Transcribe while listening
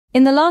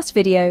In the last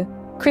video,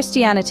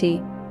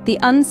 Christianity, the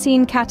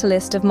unseen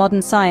catalyst of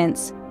modern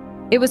science,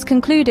 it was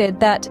concluded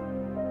that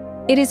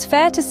it is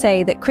fair to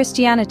say that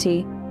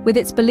Christianity, with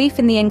its belief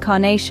in the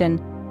incarnation,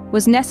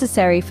 was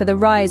necessary for the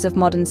rise of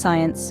modern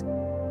science,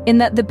 in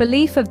that the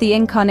belief of the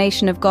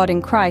incarnation of God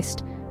in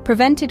Christ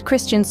prevented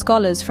Christian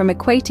scholars from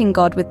equating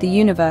God with the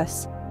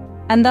universe,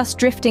 and thus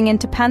drifting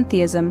into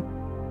pantheism,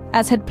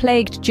 as had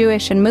plagued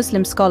Jewish and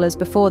Muslim scholars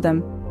before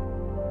them.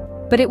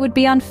 But it would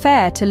be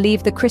unfair to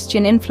leave the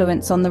Christian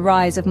influence on the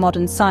rise of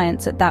modern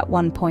science at that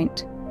one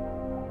point.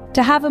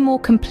 To have a more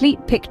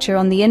complete picture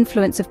on the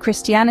influence of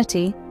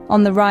Christianity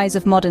on the rise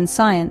of modern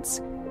science,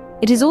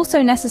 it is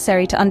also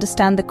necessary to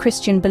understand the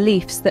Christian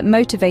beliefs that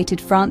motivated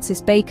Francis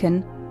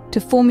Bacon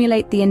to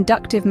formulate the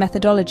inductive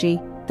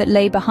methodology that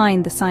lay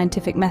behind the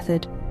scientific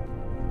method.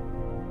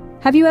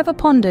 Have you ever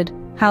pondered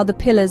how the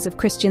pillars of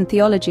Christian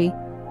theology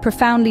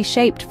profoundly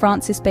shaped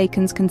Francis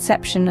Bacon's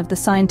conception of the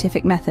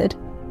scientific method?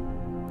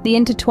 The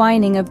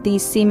intertwining of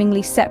these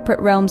seemingly separate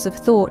realms of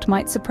thought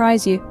might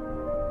surprise you.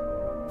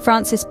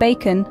 Francis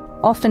Bacon,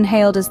 often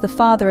hailed as the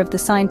father of the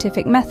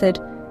scientific method,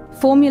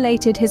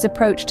 formulated his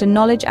approach to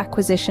knowledge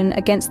acquisition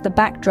against the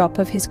backdrop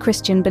of his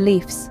Christian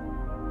beliefs.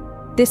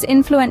 This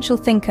influential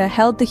thinker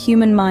held the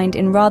human mind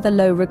in rather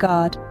low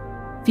regard,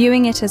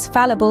 viewing it as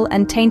fallible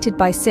and tainted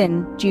by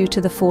sin due to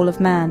the fall of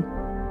man.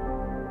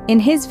 In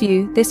his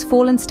view, this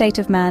fallen state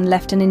of man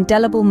left an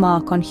indelible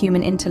mark on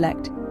human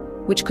intellect,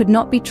 which could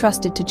not be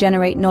trusted to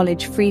generate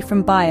knowledge free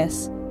from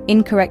bias,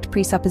 incorrect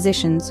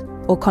presuppositions,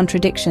 or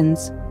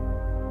contradictions.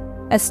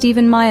 As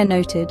Stephen Meyer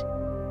noted,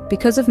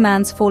 because of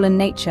man's fallen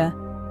nature,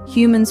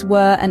 humans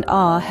were and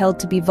are held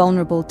to be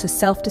vulnerable to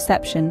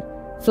self-deception,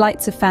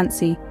 flights of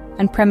fancy,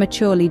 and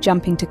prematurely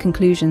jumping to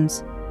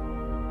conclusions.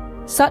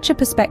 Such a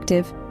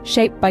perspective,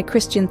 shaped by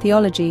Christian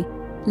theology,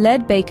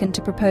 led Bacon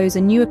to propose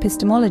a new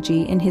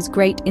epistemology in his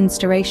Great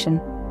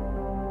Instauration.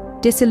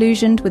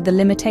 Disillusioned with the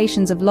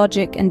limitations of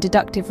logic and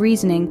deductive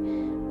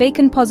reasoning,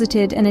 Bacon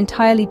posited an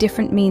entirely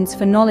different means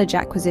for knowledge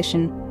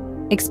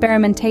acquisition: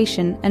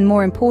 experimentation and,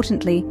 more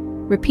importantly,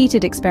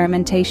 repeated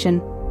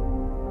experimentation.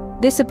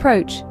 This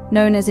approach,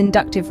 known as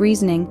inductive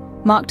reasoning,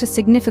 marked a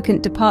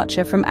significant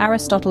departure from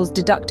Aristotle's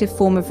deductive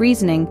form of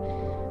reasoning,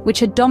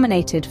 which had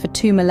dominated for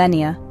 2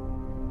 millennia.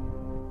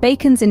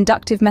 Bacon's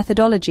inductive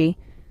methodology,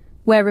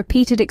 where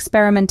repeated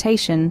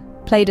experimentation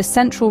played a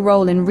central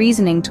role in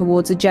reasoning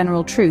towards a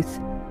general truth,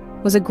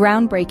 was a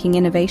groundbreaking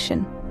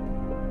innovation.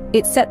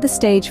 It set the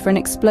stage for an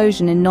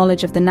explosion in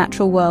knowledge of the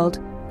natural world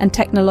and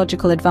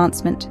technological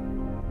advancement.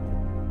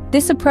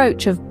 This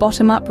approach of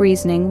bottom-up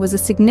reasoning was a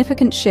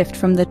significant shift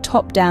from the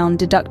top-down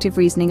deductive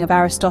reasoning of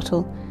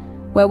Aristotle,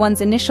 where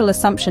one's initial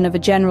assumption of a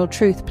general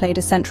truth played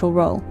a central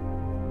role.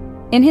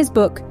 In his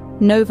book,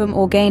 Novum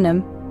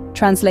Organum,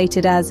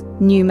 translated as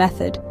New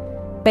Method,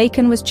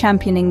 Bacon was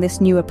championing this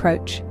new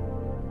approach,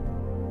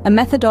 a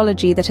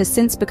methodology that has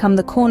since become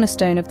the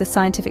cornerstone of the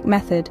scientific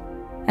method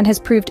and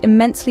has proved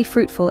immensely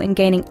fruitful in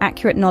gaining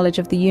accurate knowledge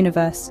of the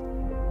universe.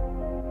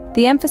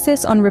 The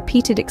emphasis on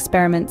repeated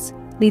experiments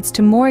leads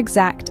to more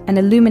exact and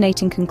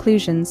illuminating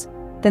conclusions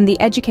than the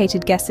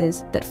educated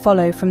guesses that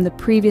follow from the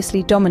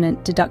previously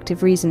dominant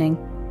deductive reasoning.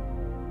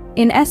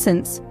 In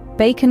essence,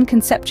 Bacon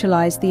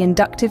conceptualized the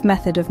inductive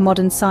method of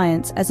modern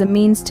science as a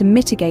means to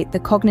mitigate the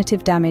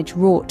cognitive damage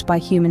wrought by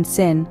human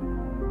sin.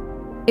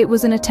 It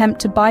was an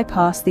attempt to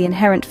bypass the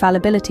inherent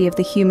fallibility of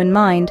the human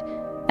mind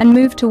and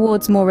move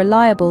towards more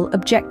reliable,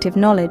 objective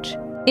knowledge.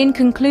 In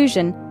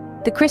conclusion,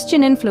 the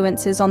Christian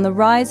influences on the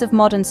rise of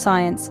modern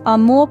science are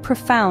more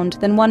profound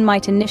than one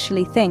might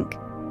initially think.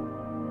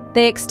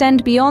 They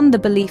extend beyond the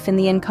belief in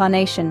the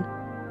incarnation,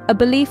 a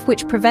belief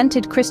which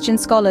prevented Christian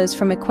scholars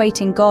from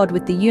equating God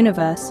with the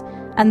universe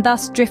and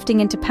thus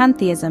drifting into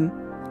pantheism,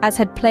 as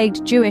had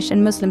plagued Jewish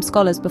and Muslim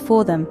scholars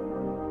before them.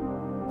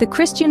 The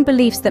Christian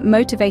beliefs that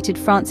motivated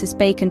Francis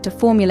Bacon to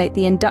formulate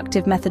the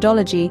inductive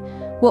methodology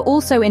were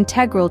also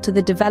integral to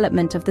the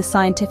development of the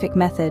scientific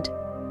method.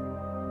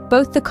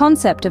 Both the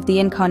concept of the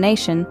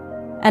incarnation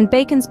and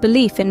Bacon's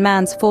belief in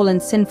man's fallen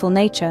sinful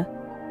nature,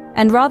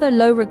 and rather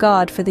low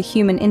regard for the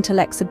human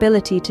intellect's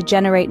ability to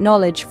generate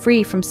knowledge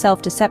free from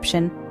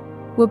self-deception,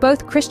 were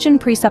both Christian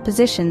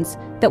presuppositions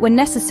that were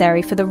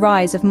necessary for the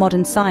rise of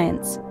modern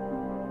science.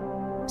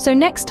 So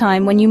next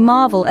time when you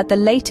marvel at the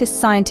latest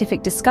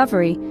scientific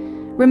discovery,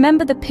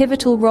 remember the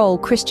pivotal role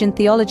Christian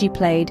theology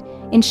played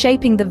in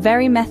shaping the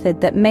very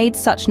method that made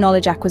such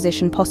knowledge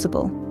acquisition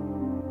possible.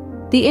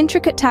 The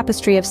intricate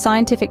tapestry of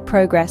scientific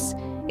progress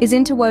is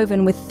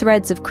interwoven with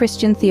threads of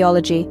Christian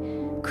theology,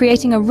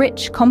 creating a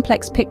rich,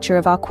 complex picture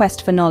of our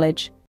quest for knowledge.